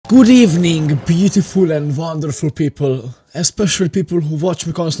Good evening, beautiful and wonderful people, especially people who watch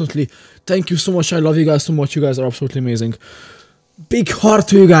me constantly. Thank you so much, I love you guys so much, you guys are absolutely amazing. Big heart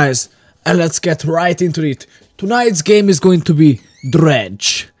to you guys, and let's get right into it. Tonight's game is going to be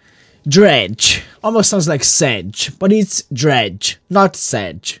Dredge. Dredge. Almost sounds like Sedge, but it's Dredge, not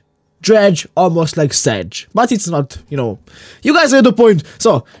Sedge. Dredge, almost like Sedge, but it's not, you know. You guys get the point.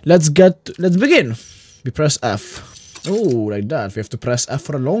 So, let's begin. We press F. Oh, like that. We have to press F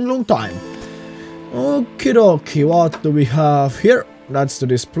for a long time. Okie dokie, what do we have here? That's the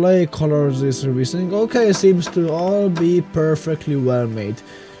display, colors is everything. Okay, seems to all be perfectly well made.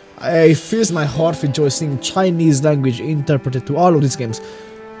 I feel my heart rejoicing Chinese language interpreted to all of these games.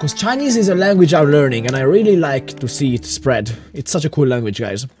 Because Chinese is a language I'm learning and I really like to see it spread. It's such a cool language,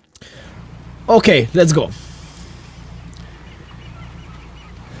 guys. Okay, let's go.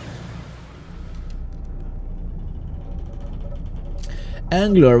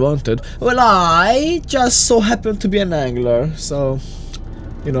 Angler wanted. Well, I just so happen to be an angler, so,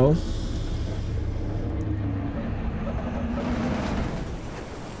 you know.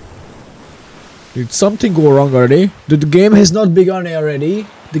 Did something go wrong already? The game has not begun already.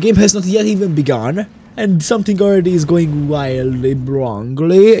 The game has not yet even begun. And something already is going wildly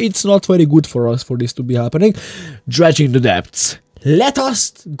wrongly. It's not very good for us for this to be happening. Dredging the depths. Let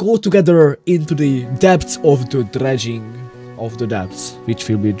us go together into the depths of the dredging of the depths, which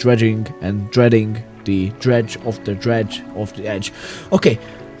will be dredging and dreading the dredge of the edge. Okay,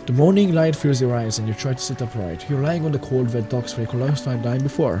 the morning light fills your eyes and you try to sit upright. You're lying on the cold, wet docks where you could last time dying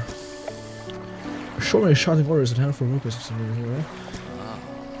before. A shoreman is shouting orders at hand from workers.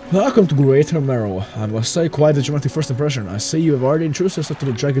 Welcome to Greater Marrow. I must say, quite a dramatic first impression. I see you have already introduced yourself to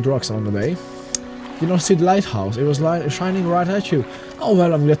the jagged rocks along the bay. You don't see the lighthouse, it was shining right at you. Oh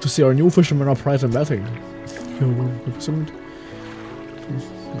well, I'm glad to see our new fishermen upright and betting.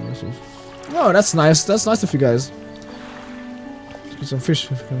 Oh, that's nice. That's nice of you guys. Get some fish.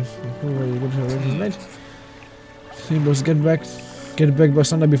 Get back by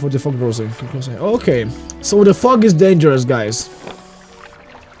sunlight before the fog grows in. Okay, so the fog is dangerous, guys.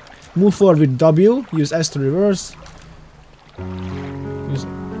 Move forward with W. Use S to reverse. Use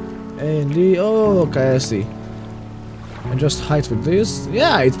A and D. Oh, okay, I see. Adjust height with this.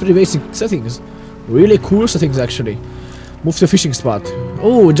 Yeah, it's pretty basic settings. Really cool settings, actually. Move to fishing spot.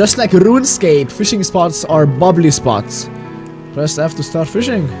 Oh, just like RuneScape, fishing spots are bubbly spots. Press F to start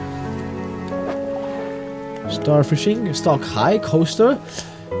fishing. Start fishing. Stock high. Coaster.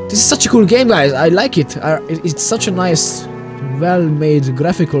 This is such a cool game, guys. I like it. It's such a nice, well-made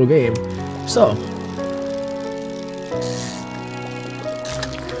graphical game. So.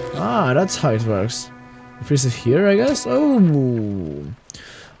 Ah, that's how it works. Press it here, I guess. Oh.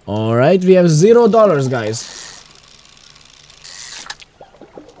 Alright, we have $0, guys.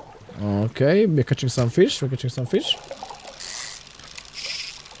 Okay, we're catching some fish.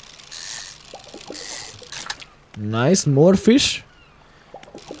 Nice, more fish.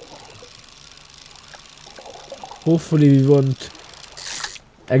 Hopefully we won't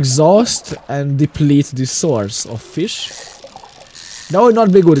exhaust and deplete the source of fish. That would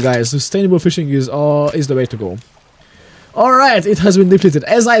not be good, guys. Sustainable fishing is the way to go. Alright, it has been depleted.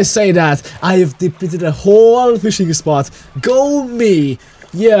 As I say that, I have depleted a whole fishing spot. Go me!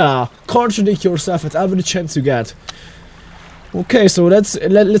 Yeah, contradict yourself at every chance you get. Okay, so let's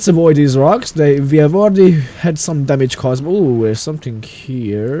avoid these rocks. We have already had some damage caused. Oh, there's something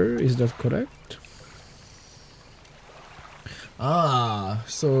here. Is that correct? Ah,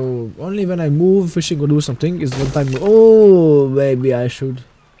 so only when I move fishing or do something is one time. Oh, maybe I should.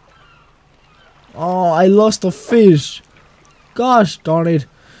 Oh, I lost a fish. Gosh darn it.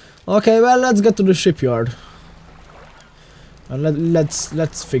 Okay, well, let's get to the shipyard. And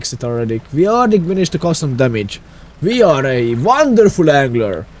let's fix it already. We already managed to cause some damage. We are a wonderful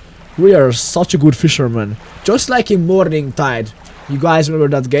angler. We are such a good fisherman. Just like in Morning Tide. You guys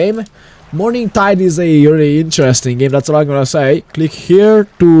remember that game? Morning Tide is a really interesting game. That's all I'm gonna say. Click here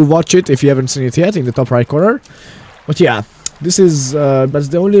to watch it if you haven't seen it yet in the top right corner. But yeah, this is that's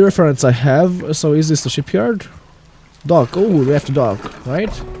the only reference I have. So is this the shipyard? Dock. Oh, we have to dock,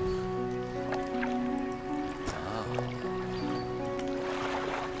 right?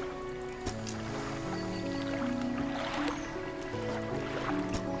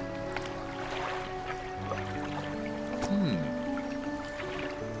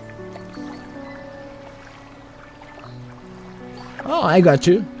 Oh, I got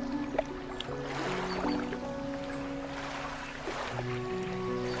you.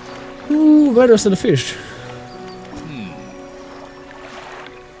 Ooh, where is the fish?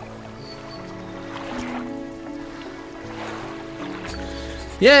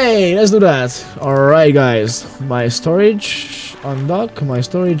 Yay, let's do that. Alright guys, my storage, undock my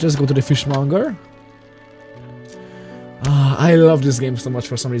storage, let's go to the fishmonger. I love this game so much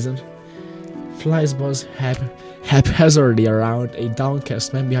for some reason. Flies buzz haphazardly around a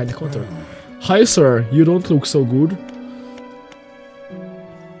downcast man behind the counter. Hi sir, you don't look so good.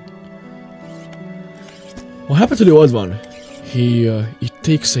 What happened to the old one? It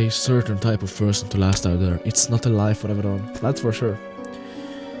takes a certain type of person to last out there. It's not a life for everyone, that's for sure.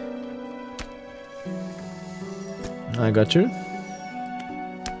 I got you.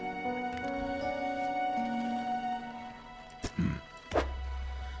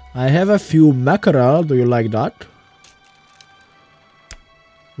 I have a few mackerel, do you like that?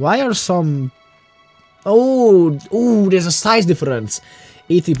 Why are some... Oh, there's a size difference.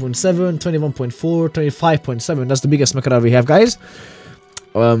 80.7, 21.4, 25.7, that's the biggest mackerel we have, guys.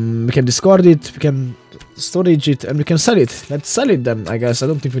 We can discard it, we can storage it, and we can sell it. Let's sell it then, I guess. I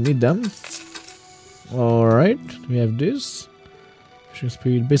don't think we need them. Alright, we have this. Fishing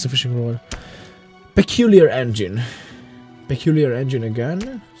speed, basic fishing rod. Peculiar engine. Peculiar engine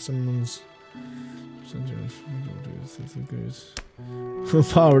again. Someone's...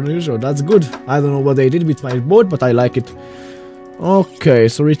 Power unusual, that's good. I don't know what they did with my boat, but I like it. Okay,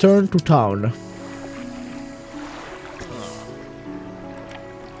 so return to town.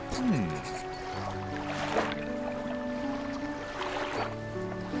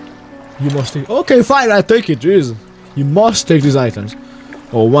 You must take... Okay, fine, I take it, jeez. You must take these items.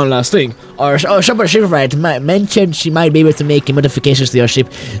 Oh, one last thing. Our shopper shipwright mentioned she might be able to make modifications to your ship.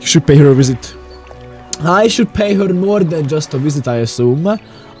 You should pay her a visit. I should pay her more than just a visit, I assume.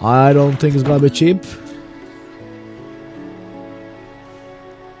 I don't think it's gonna be cheap.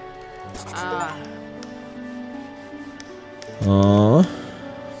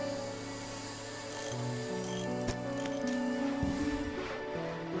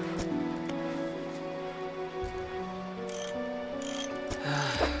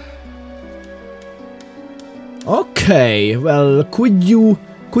 Okay, well, could you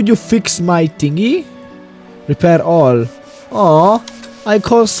fix my thingy? Repair all. Aw, I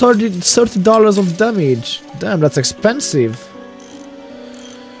caused $30 of damage. Damn, that's expensive.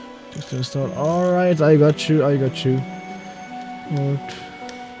 Just install. Alright, I got you, I got you. What?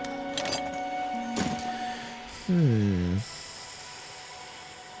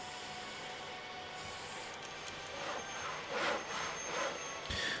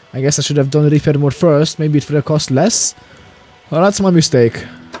 I guess I should have done repair mode first. Maybe it would have cost less. Well, that's my mistake.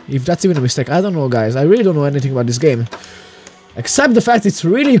 If that's even a mistake, I don't know, guys. I really don't know anything about this game. Except the fact it's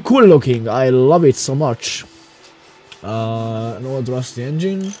really cool looking. I love it so much. No rusty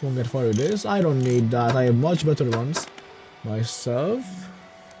engine. Won't get far with this. I don't need that. I have much better ones. Myself.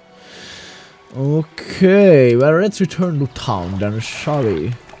 Okay. Well, let's return to town then, shall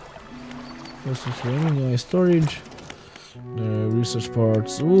we? What's this running? My storage. The research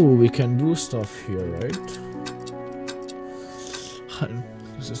parts. Ooh, we can do stuff here, right?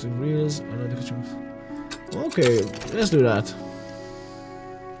 Resisting reels. Okay, let's do that.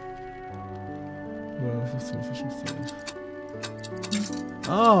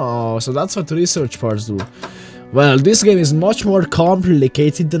 Oh, so that's what research parts do. Well, this game is much more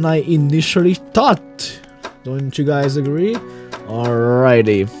complicated than I initially thought. Don't you guys agree?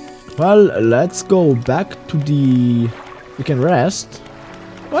 Alrighty. Well, let's go back to the... We can rest.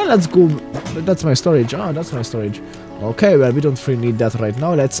 Well, let's go. That's my storage. Oh, that's my storage. Okay, well, we don't really need that right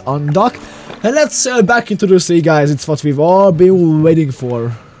now. Let's undock. And let's sail back into the sea, guys. It's what we've all been waiting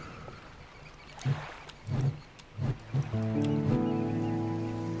for.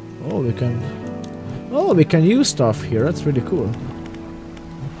 Oh, we can... Oh, we can use stuff here. That's really cool.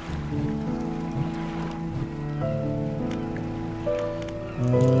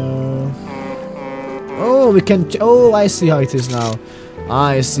 Oh, we can... Oh, I see how it is now.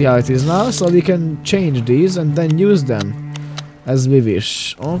 I see how it is now. So we can change these and then use them as we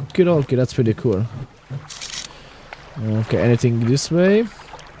wish. Okay, okay, that's pretty cool. Okay, anything this way?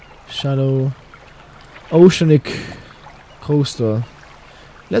 Shallow, oceanic, coastal.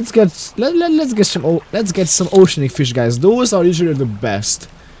 Let's get some oceanic fish, guys. Those are usually the best.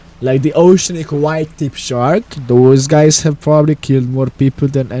 Like the oceanic white tip shark. Those guys have probably killed more people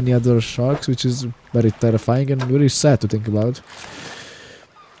than any other sharks, which is very terrifying and very sad to think about.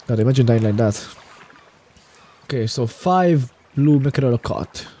 God, imagine dying like that. Okay, so 5 blue mackerel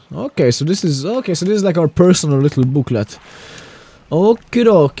caught. Okay, so this is like our personal little booklet. Okie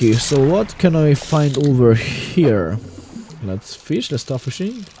dokie, so what can I find over here? Let's fish, let's start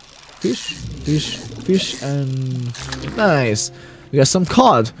fishing. Fish, fish, fish, and... Nice! We got some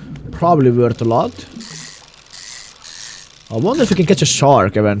cod. Probably worth a lot. I wonder if we can catch a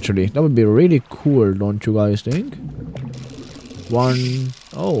shark eventually. That would be really cool, don't you guys think? One...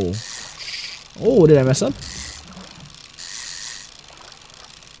 Oh. Oh, did I mess up?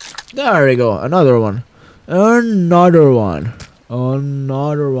 There we go. Another one. Another one.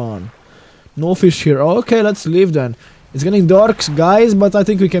 Another one. No fish here. Okay, let's leave then. It's getting dark, guys, but I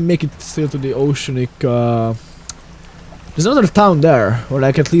think we can make it still to the oceanic... There's another town there, or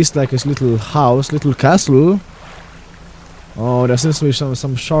like at least like this little house, little castle. Oh, there seems to be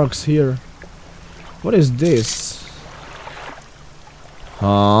some sharks here. What is this?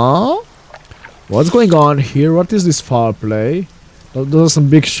 Huh? What's going on here? What is this foul play? Those are some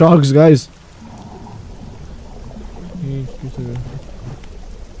big sharks, guys.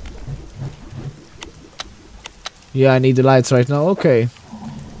 Yeah, I need the lights right now. Okay.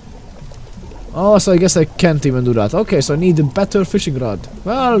 Oh, so I guess I can't even do that. Okay, so I need a better fishing rod.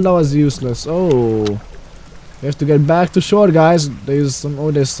 Well, that was useless. Oh, we have to get back to shore, guys. There's some.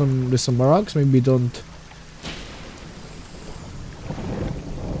 Oh, there's some rocks. Maybe don't.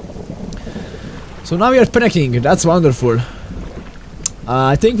 So now we are panicking. That's wonderful.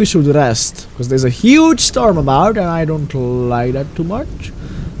 I think we should rest because there's a huge storm about, and I don't like that too much.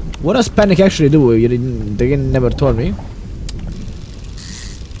 What does panic actually do? They never told me.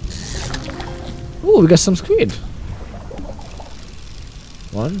 Ooh, we got some squid.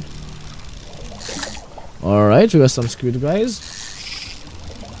 One. Alright, we got some squid, guys.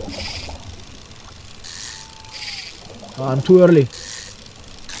 Oh, I'm too early.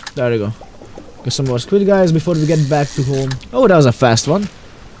 There we go. Get some more squid, guys, before we get back to home. Oh, that was a fast one.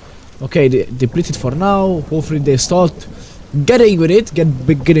 Okay, they depleted for now. Hopefully they start getting with it,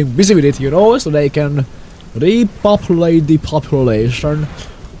 getting busy with it, you know, so they can repopulate the population.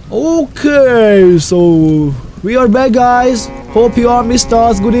 Okay, so we are back, guys. Hope you all missed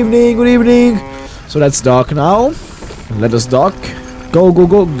us. Good evening, good evening. So let's dock now. Let us dock. Go, go,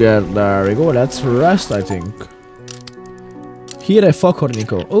 go. There we go. Let's rest, I think. Here a foghorn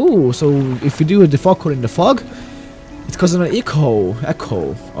echo. Oh, so if we do the foghorn in the fog, it causes an echo.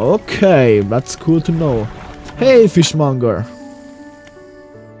 Okay, that's cool to know. Hey, fishmonger.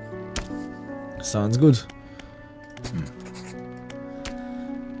 Sounds good.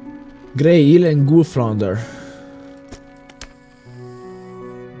 Grey eel and ghoul flounder.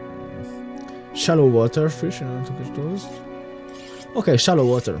 Shallow water fish. I to catch those. Okay, shallow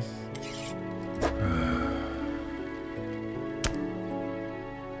water.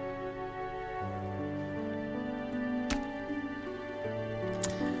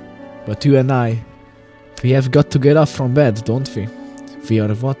 But you and I, we have got to get up from bed, don't we? We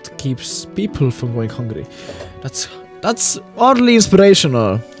are what keeps people from going hungry. That's oddly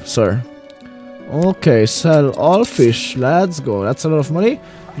inspirational, sir. Okay, sell all fish. Let's go. That's a lot of money.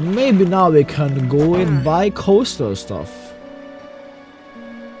 Maybe now we can go and buy coastal stuff.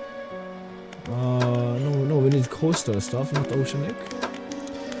 No, we need coastal stuff, not oceanic.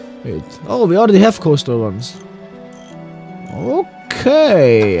 Wait. Oh, we already have coastal ones.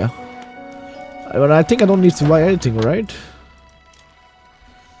 Okay. Well, I think I don't need to buy anything, right?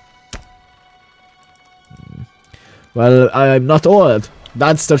 Well, I'm not old.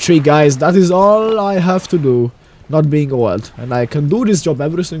 That's the trick, guys. That is all I have to do. Not being old, and I can do this job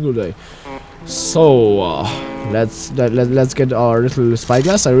every single day. So let's get our little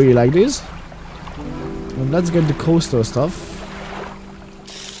spyglass. I really like this. And let's get the coastal stuff.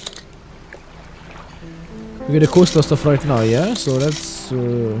 We get the coastal stuff right now, yeah. So let's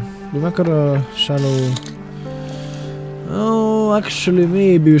we make a shallow. Oh, actually,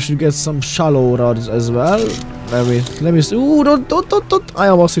 maybe we should get some shallow rods as well. Let me see. Ooh, don't. I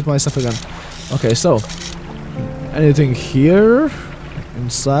almost hit myself again. Okay, so anything here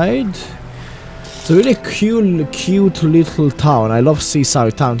inside? It's a really cute little town. I love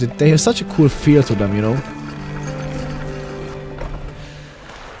seaside towns. They have such a cool feel to them, you know.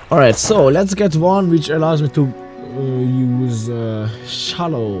 All right, so let's get one which allows me to use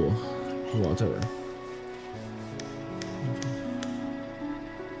shallow water.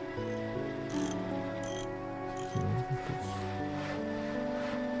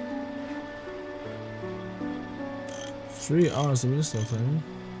 Three hours of install time.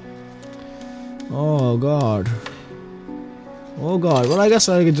 Oh god. Oh god. Well, I guess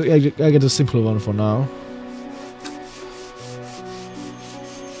I get a simple one for now.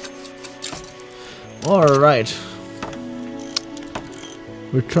 Alright.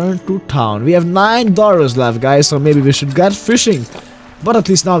 Return to town. We have $9 left, guys, so maybe we should get fishing. But at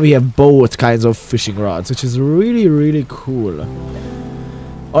least now we have both kinds of fishing rods, which is really, really cool.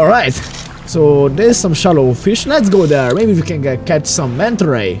 Alright. So there's some shallow fish. Let's go there. Maybe we can catch some manta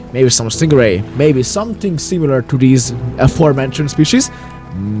ray, maybe some stingray, maybe something similar to these aforementioned species.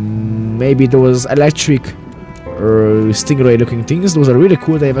 Maybe those electric stingray looking things. Those are really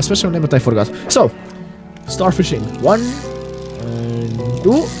cool. They have a special name, but I forgot. So start fishing. 1 and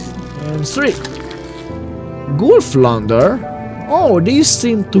 2 and 3. Ghoul flounder. Oh, these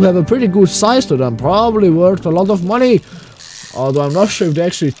seem to have a pretty good size to them. Probably worth a lot of money. Although I'm not sure if they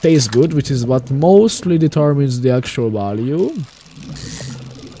actually taste good, which is what mostly determines the actual value.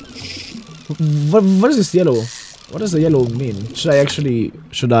 What is this yellow? What does the yellow mean? Should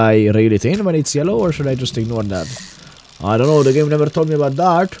I reel it in when it's yellow, or should I just ignore that? I don't know, the game never told me about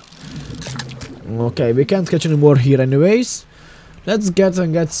that. Okay, we can't catch any more here anyways. Let's get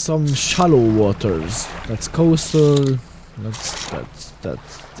some shallow waters. That's coastal.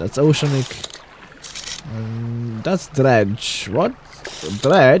 That's oceanic. That's dredge. What?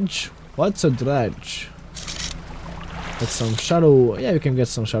 Dredge? What's a dredge? That's some shallow. Yeah, we can get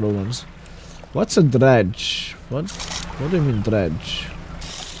some shallow ones. What's a dredge? What do you mean dredge?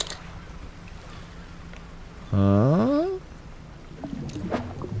 Huh?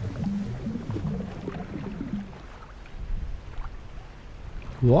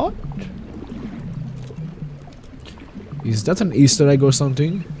 What? Is that an Easter egg or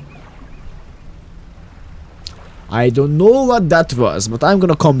something? I don't know what that was, but I'm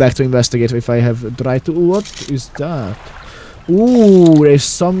gonna come back to investigate if I have the right to. What is that? Ooh, there's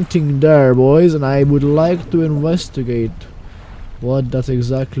something there, boys, and I would like to investigate what that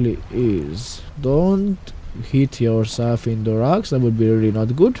exactly is. Don't hit yourself in the rocks, that would be really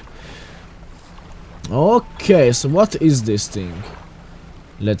not good. Okay, so what is this thing?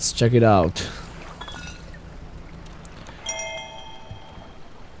 Let's check it out.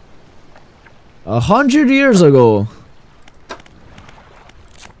 100 years ago.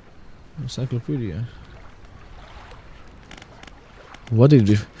 Encyclopedia. What did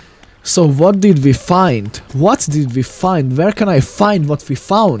we find? What did we find? Where can I find what we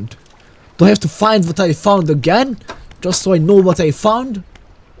found? Do I have to find what I found again? Just so I know what I found?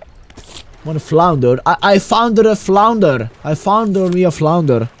 One flounder. I found a flounder. I found me a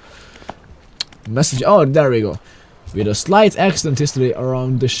flounder. Message. Oh, there we go. With a slight accident history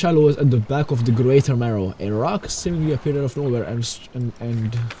around the shallows at the back of the Greater Marrow, a rock seemingly appeared out of nowhere and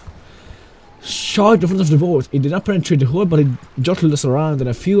shot in front of the boat. It did not penetrate the hole, but it jostled us around, and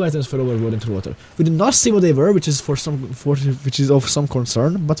a few items fell overboard into the water. We did not see what they were, which is of some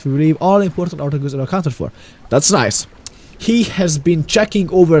concern, but we believe all important articles are accounted for. That's nice. He has been checking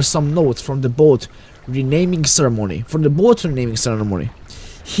over some notes from the boat renaming ceremony.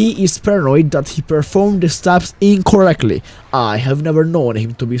 He is paranoid that he performed the steps incorrectly. I have never known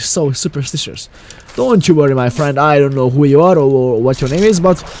him to be so superstitious. Don't you worry, my friend. I don't know who you are or what your name is,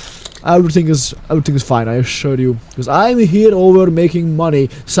 but everything is fine, I assure you. Because I'm here over making money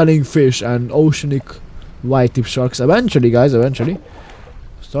selling fish and oceanic white tip sharks. Eventually, guys, eventually.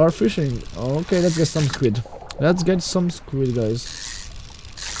 Start fishing. Okay, let's get some squid. Let's get some squid, guys.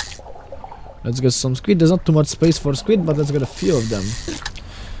 Let's get some squid. There's not too much space for squid, but let's get a few of them.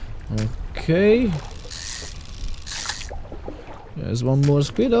 Okay. There's one more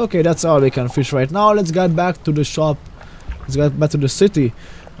squid. Okay, that's all we can fish right now. Let's get back to the shop. Let's get back to the city.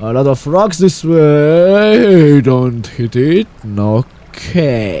 A lot of rocks this way. Don't hit it.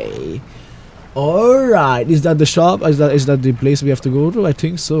 Okay. Alright. Is that the shop? Is that the place we have to go to? I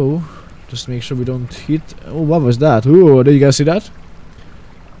think so. Just make sure we don't hit. Oh, what was that? Oh, did you guys see that?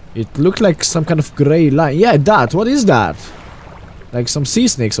 It looked like some kind of grey line. Yeah, that. What is that? Like some sea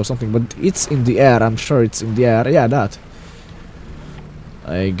snakes or something, but it's in the air. I'm sure it's in the air. Yeah, that.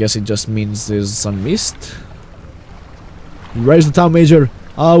 I guess it just means there's some mist. Where's the town major?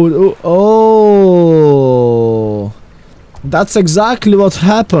 Oh, that's exactly what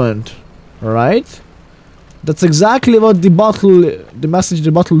happened, right? That's exactly what the message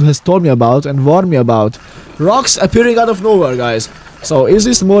the bottle has told me about and warned me about. Rocks appearing out of nowhere, guys. So, is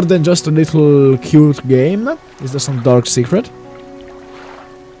this more than just a little cute game? Is there some dark secret?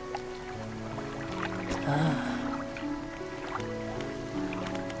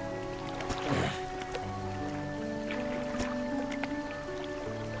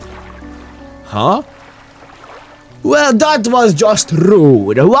 Huh? Well, that was just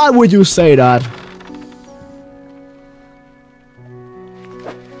rude. Why would you say that?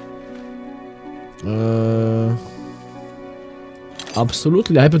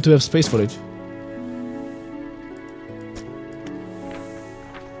 Absolutely, I happen to have space for it.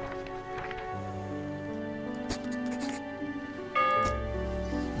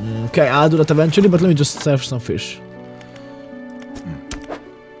 Okay, I'll do that eventually, but let me just serve some fish.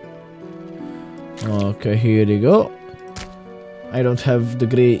 Okay, here you go. I don't have the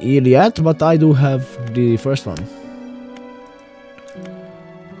grey eel yet, but I do have the first one.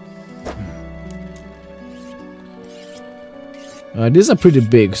 These are pretty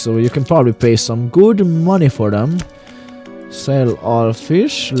big, so you can probably pay some good money for them. Sell all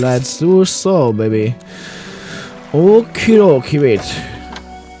fish. Let's do so, baby. Okie dokie, wait.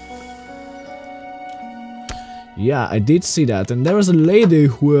 Yeah, I did see that, and there was a lady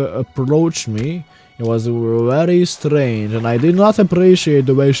who approached me. It was very strange, and I did not appreciate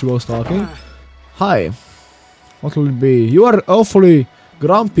the way she was talking. Hi. What will it be? You are awfully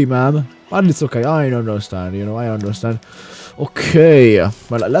grumpy, ma'am. But it's okay, I understand, you know, I understand. Okay,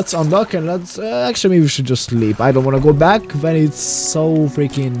 well, let's unlock and let's... actually, maybe we should just sleep. I don't want to go back when it's so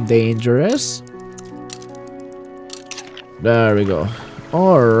freaking dangerous. There we go.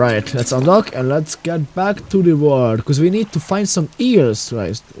 Alright, let's unlock and let's get back to the world. Because we need to find some eels,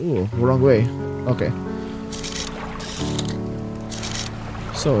 guys. Ooh, wrong way. Okay.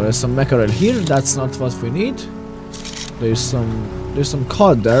 So, there's some mackerel here. That's not what we need. There's some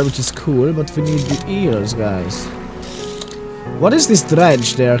cod there, which is cool. But we need the eels, guys. What is this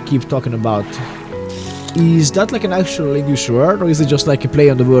dredge they keep talking about? Is that like an actual English word, or is it just like a play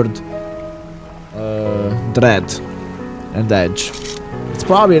on the word dread and edge? It's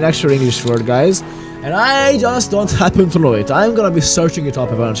probably an actual English word, guys, and I just don't happen to know it. I'm gonna be searching it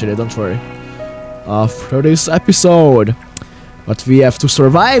up eventually, don't worry, after this episode. But we have to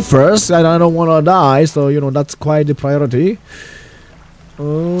survive first, and I don't wanna die, so you know that's quite the priority.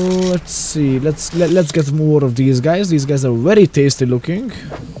 Let's see. Let's get more of these guys. These guys are very tasty looking.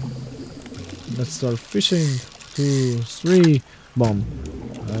 Let's start fishing. 2, 3, boom.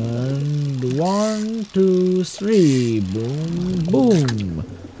 And 1, 2, 3, boom, boom.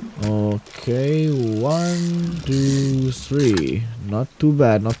 Okay, 1, 2, 3. Not too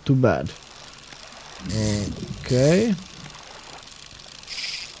bad. Not too bad. Okay.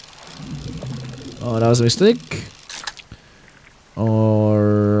 Oh, that was a mistake.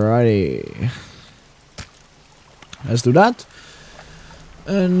 Alrighty. Let's do that.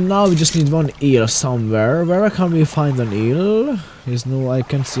 And now we just need one eel somewhere. Where can we find an eel? There's no, I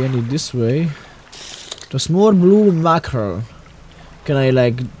can't see any this way. Just more blue mackerel. Can I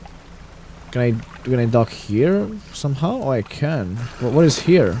like... Can I dock here somehow? Oh, I can. What is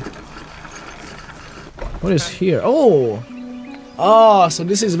here? What is here? Oh! Oh, so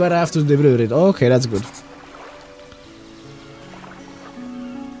this is where I have to deliver it. Okay, that's good.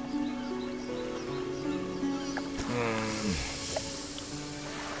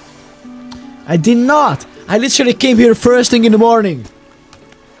 I did not! I literally came here first thing in the morning!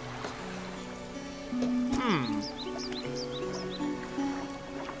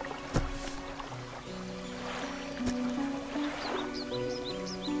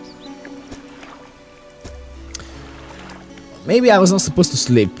 Maybe I was not supposed to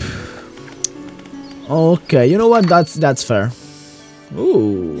sleep. Okay, you know what? That's fair.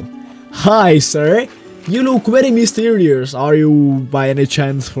 Ooh. Hi, sir. You look very mysterious. Are you by any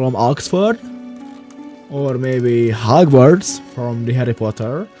chance from Oxford? Or maybe Hogwarts from the Harry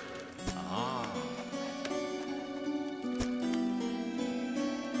Potter?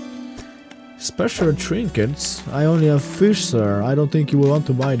 Special trinkets? I only have fish, sir. I don't think you will want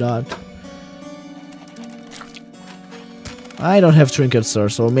to buy that. I don't have trinkets, sir,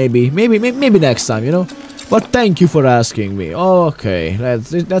 so maybe next time, you know? But thank you for asking me. Okay,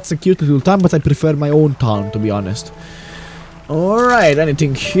 that's a cute little town, but I prefer my own town, to be honest. Alright,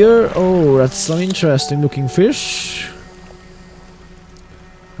 anything here? Oh, that's some interesting looking fish.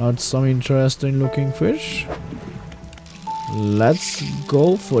 That's some interesting looking fish. Let's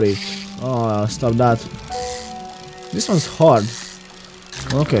go for it. Oh, stop that. This one's hard.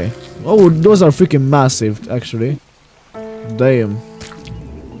 Okay. Oh, those are freaking massive, actually. Damn.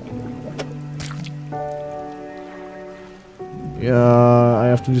 Yeah, I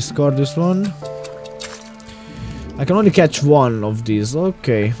have to discard this one. I can only catch one of these.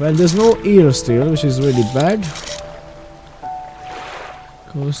 Okay, well, there's no eel still, which is really bad.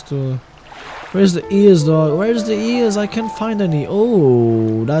 Goes to... Where's the ears, though? Where's the ears? I can't find any.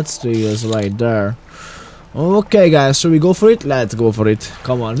 Oh, that's the ears right there. Okay, guys, should we go for it? Let's go for it.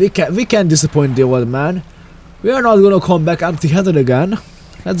 Come on, we can't disappoint the old man. We are not gonna come back empty-handed again.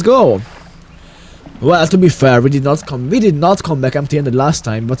 Let's go. Well, to be fair, we did not come back empty-handed last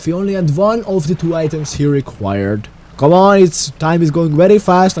time, but we only had one of the 2 items he required. Come on, time is going very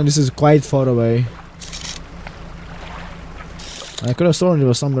fast, and this is quite far away. I could have sworn it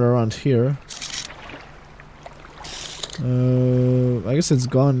was somewhere around here. I guess it's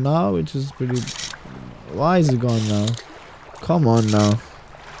gone now, which is pretty... Why is it gone now? Come on now.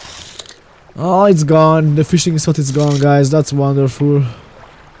 Oh, it's gone. The fishing spot is gone, guys. That's wonderful.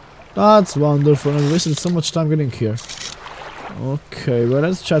 That's wonderful. I wasted so much time getting here. Okay, well,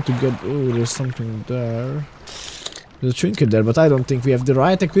 let's try to get... Oh, there's something there. There's a trinket there, but I don't think we have the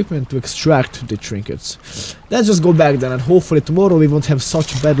right equipment to extract the trinkets. Let's just go back then, and hopefully tomorrow we won't have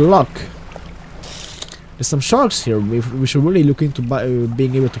such bad luck. There's some sharks here. We should really look into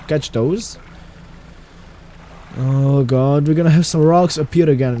being able to catch those. Oh god, we're gonna have some rocks appear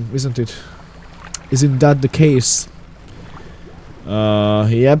again, isn't it? Isn't that the case?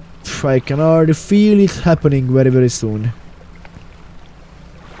 Yep, I can already feel it happening very, very soon.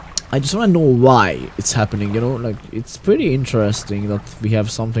 I just wanna know why it's happening, you know, like, it's pretty interesting that we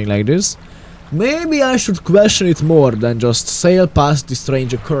have something like this. Maybe I should question it more than just sail past the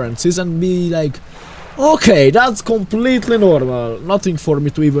strange occurrences and be like, okay, that's completely normal, nothing for me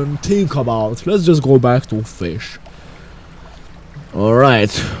to even think about, let's just go back to fish.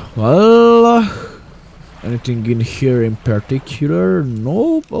 Alright, well, anything in here in particular?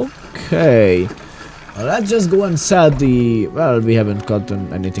 Nope, okay. Let's just go and sell the... Well, we haven't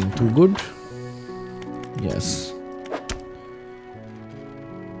gotten anything too good. Yes.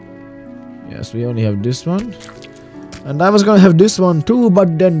 Yes, we only have this one. And I was gonna have this one too,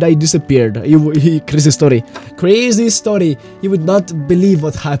 but then they disappeared. Crazy story. Crazy story. You would not believe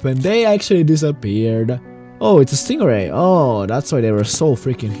what happened. They actually disappeared. Oh, it's a stingray. Oh, that's why they were so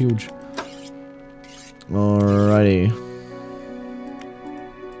freaking huge. Alrighty.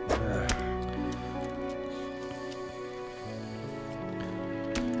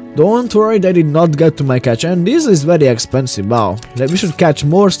 Don't worry, they did not get to my catch, and this is very expensive. Wow, we should catch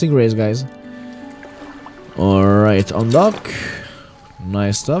more stingrays, guys. Alright, on dock.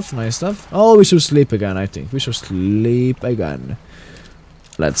 Nice stuff, nice stuff. Oh, we should sleep again, I think. We should sleep again.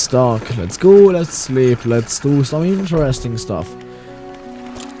 Let's dock, let's go, let's sleep, let's do some interesting stuff.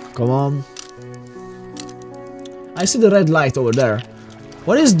 Come on. I see the red light over there.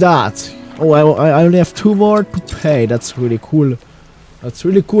 What is that? Oh, I only have 2 more to pay. That's really cool. That's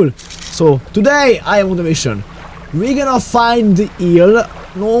really cool. So, today I am on the mission. We're gonna find the eel,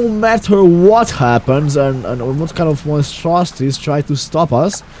 no matter what happens and what kind of monstrosities try to stop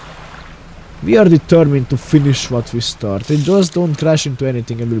us. We are determined to finish what we started. Just don't crash into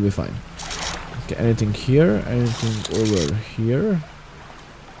anything and we'll be fine. Okay, anything here? Anything over here?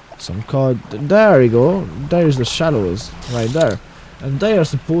 Some cod. There we go. There is the shallows. Right there. And they are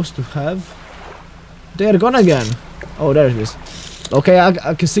supposed to have... They are gone again. Oh, there it is. Okay,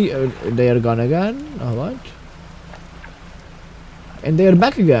 I can see they are gone again. Oh, what? And they are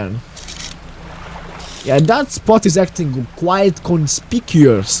back again. Yeah, that spot is acting quite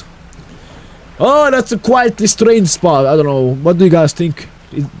conspicuous. Oh, that's a quite strange spot. I don't know. What do you guys think?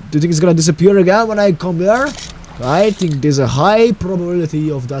 Do you think it's gonna disappear again when I come there? I think there's a high probability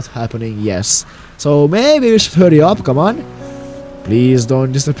of that happening, yes. So maybe we should hurry up, come on. Please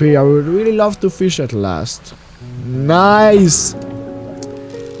don't disappear. I would really love to fish at last. Nice!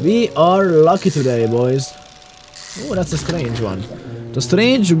 We are lucky today, boys. Oh, that's a strange one. The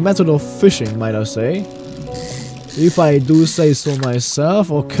strange method of fishing, might I say. If I do say so myself.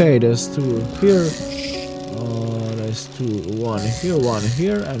 Okay, there's 2 here. There's 2. 1 here, 1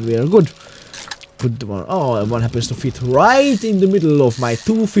 here, and we are good. Good one. Oh, one happens to fit right in the middle of my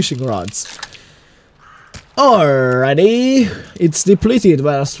 2 fishing rods. Alrighty. It's depleted,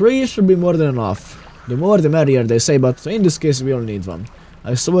 but 3 should be more than enough. The more the merrier, they say, but in this case we only need 1.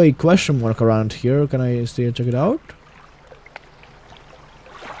 I saw a question mark around here. Can I still check it out?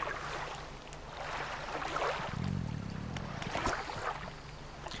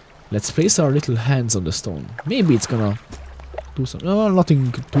 Let's place our little hands on the stone. Maybe it's gonna do something. No,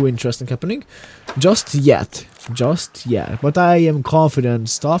 nothing too interesting happening. Just yet. Just yet. But I am confident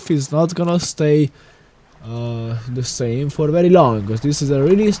stuff is not gonna stay the same for very long. Because this is a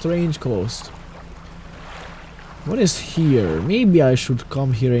really strange coast. What is here? Maybe I should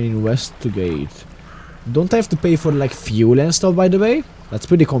come here and investigate. Don't I have to pay for like fuel and stuff, by the way? That's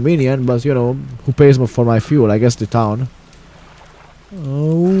pretty convenient, but you know, who pays more for my fuel? I guess the town.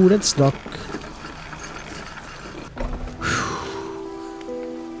 Oh, that's locked.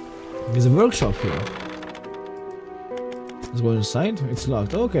 There's a workshop here. Let's go inside. It's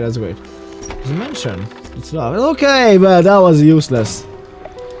locked. Okay, that's great. There's a mansion. It's locked. Okay, but that was useless.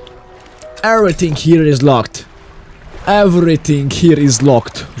 Everything here is locked. Everything here is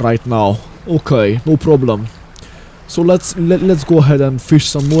locked right now. Okay, no problem. So let's go ahead and fish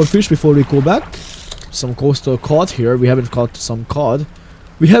some more fish before we go back. Some coastal cod here. We haven't caught some cod.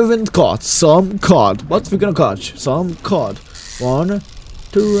 We haven't caught some cod. But we're gonna catch some cod. 1,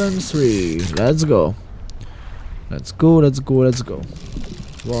 2, and 3. Let's go. Let's go, let's go, let's go.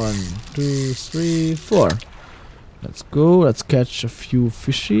 1, 2, 3, 4. Let's go. Let's catch a few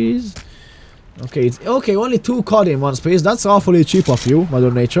fishies. Okay, it's okay. Only 2 caught in one space. That's awfully cheap of you,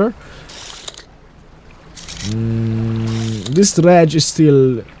 Mother Nature. This dredge is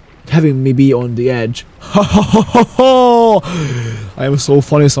still having me be on the edge. Ha ha ha ha ha! I am so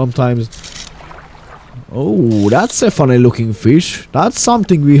funny sometimes. Oh, that's a funny looking fish. That's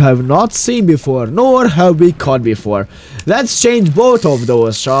something we have not seen before, nor have we caught before. Let's change both of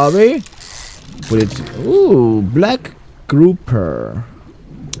those, shall we? Put it. Ooh, black grouper.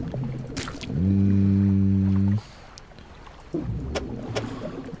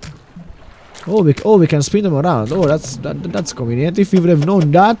 Oh, we can spin them around. Oh, that's convenient. If we would have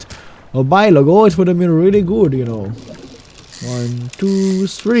known that a while ago, it would have been really good, you know. 1, 2,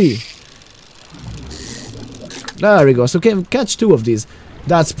 3. There we go. So can catch 2 of these.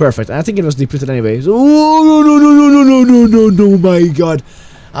 That's perfect. I think it was depleted anyway. So, oh no, my god.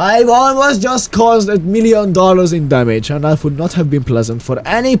 I almost just caused $1 million in damage, and that would not have been pleasant for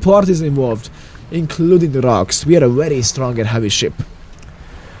any parties involved, including the rocks. We are a very strong and heavy ship.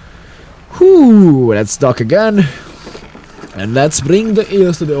 Whew, let's dock again. And let's bring the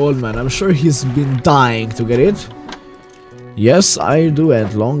eels to the old man. I'm sure he's been dying to get it. Yes, I do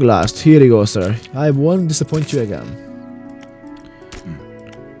at long last. Here you go, sir. I won't disappoint you again.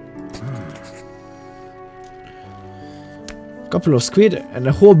 Couple of squid and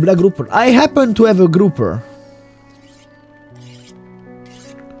a whole black grouper. I happen to have a grouper.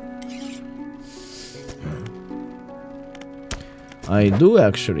 I do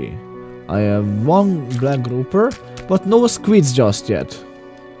actually. I have 1 black grouper, but no squids just yet.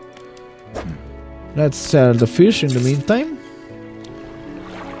 Let's sell the fish in the meantime.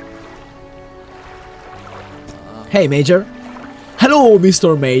 Hey, Major. Hello,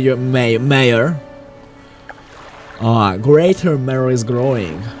 Mr. Mayor. Ah, greater memory is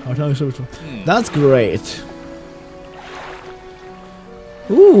growing. That's great.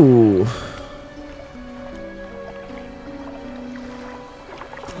 Ooh.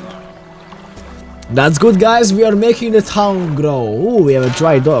 That's good, guys. We are making the town grow. Ooh, we have a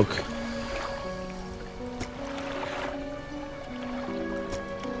dry dock.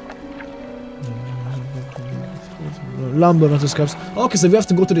 Lumber, not scraps. Okay, so we have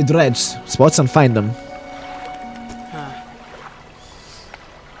to go to the dredge spots and find them.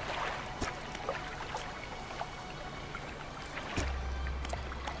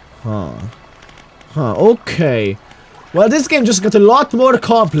 Okay. Well, this game just got a lot more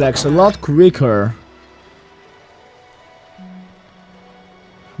complex, a lot quicker.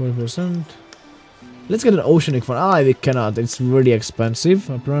 40%. Let's get an oceanic one. Ah, we cannot. It's really expensive,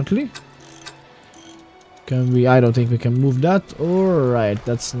 apparently. Can we? I don't think we can move that. Alright,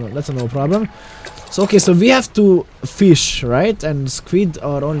 that's a no problem. So, okay, so we have to fish, right? And squid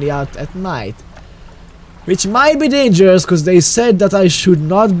are only out at night. Which might be dangerous, because they said that I should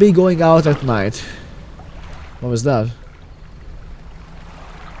not be going out at night. What was that?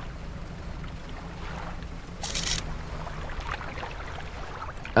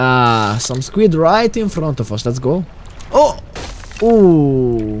 Ah, some squid right in front of us. Let's go. Oh!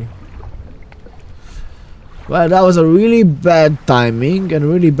 Ooh. Well, that was a really bad timing and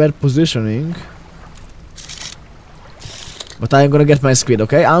really bad positioning. But I'm gonna get my squid,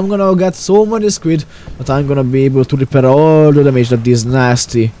 okay? I'm gonna get so many squid that I'm gonna be able to repair all the damage that these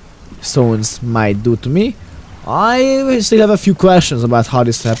nasty stones might do to me. I still have a few questions about how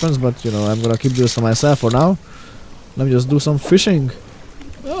this happens, but you know, I'm gonna keep this to myself for now. Let me just do some fishing.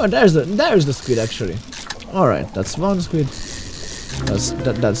 Oh, there's the squid actually. Alright, that's 1 squid.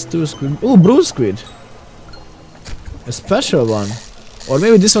 That's 2 squid. Oh, blue squid. A special one. Or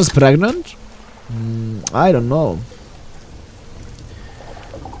maybe this one's pregnant? I don't know.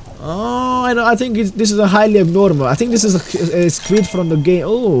 Oh, I think this is a highly abnormal. I think this is a squid from the game.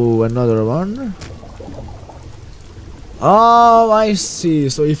 Oh, another one. Oh, I see.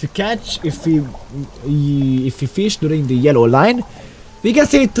 So if we fish during the yellow line, we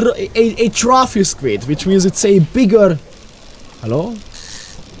get a trophy squid, which means it's a bigger,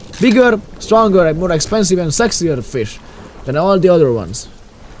 bigger, stronger, and more expensive and sexier fish than all the other ones.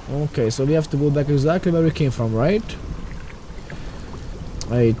 Okay, so we have to go back exactly where we came from, right?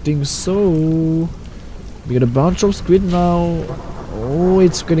 I think so. We got a bunch of squid now. Oh,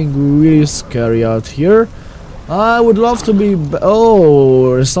 it's getting really scary out here. I would love to be.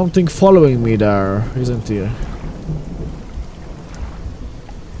 Oh, there's something following me there, isn't there?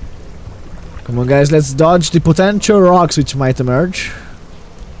 Come on, guys, let's dodge the potential rocks which might emerge.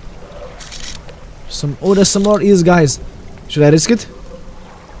 Oh, there's some more eels, guys. Should I risk it?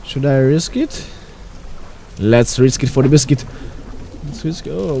 Should I risk it? Let's risk it for the biscuit.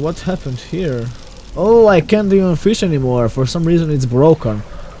 Oh, what happened here? Oh, I can't even fish anymore. For some reason it's broken.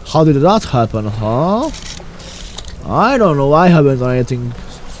 How did that happen, huh? I don't know. I haven't done anything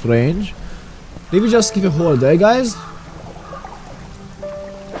strange. Did we just skip a whole day, guys?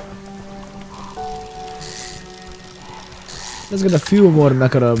 Let's get a few more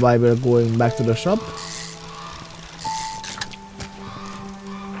mackerel while we're going back to the shop.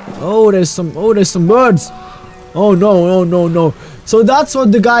 Oh, there's some birds. Oh no, no, no, no. So that's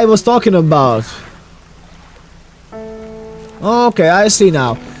what the guy was talking about. Okay, I see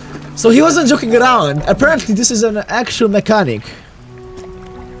now. So he wasn't joking around. Apparently this is an actual mechanic.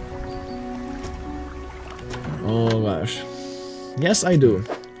 Oh gosh. Yes, I do.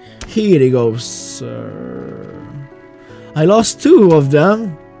 Here he goes, sir. I lost 2 of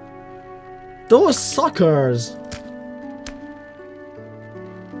them. Those suckers.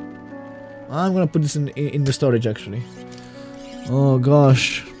 I'm gonna put this in the storage actually. Oh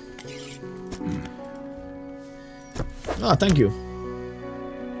gosh. Ah, thank you.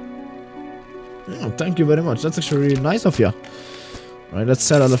 Oh, thank you very much. That's actually really nice of you. Alright, let's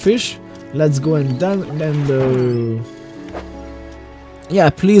sell all the fish. Let's go and then yeah,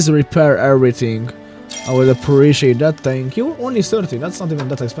 please repair everything. I would appreciate that. Thank you. Only 30. That's not even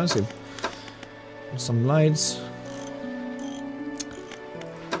that expensive. Some lights.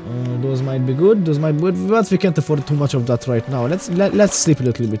 Those might be good. Those might be good, but we can't afford too much of that right now. Let's sleep a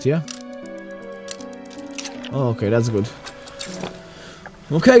little bit, yeah. Okay, that's good.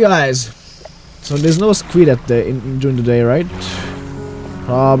 Okay, guys. So there's no squid during the day, right?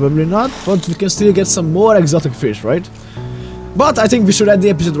 Probably not, but we can still get some more exotic fish, right? But I think we should end the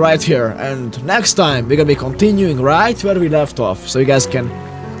episode right here, and next time we're gonna be continuing right where we left off, so you guys can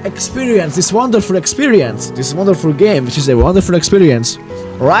experience this wonderful game, which is a wonderful experience,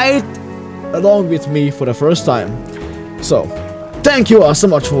 right along with me for the first time. So, thank you all so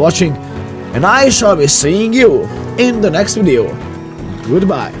much for watching, and I shall be seeing you in the next video.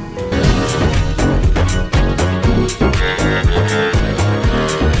 Goodbye.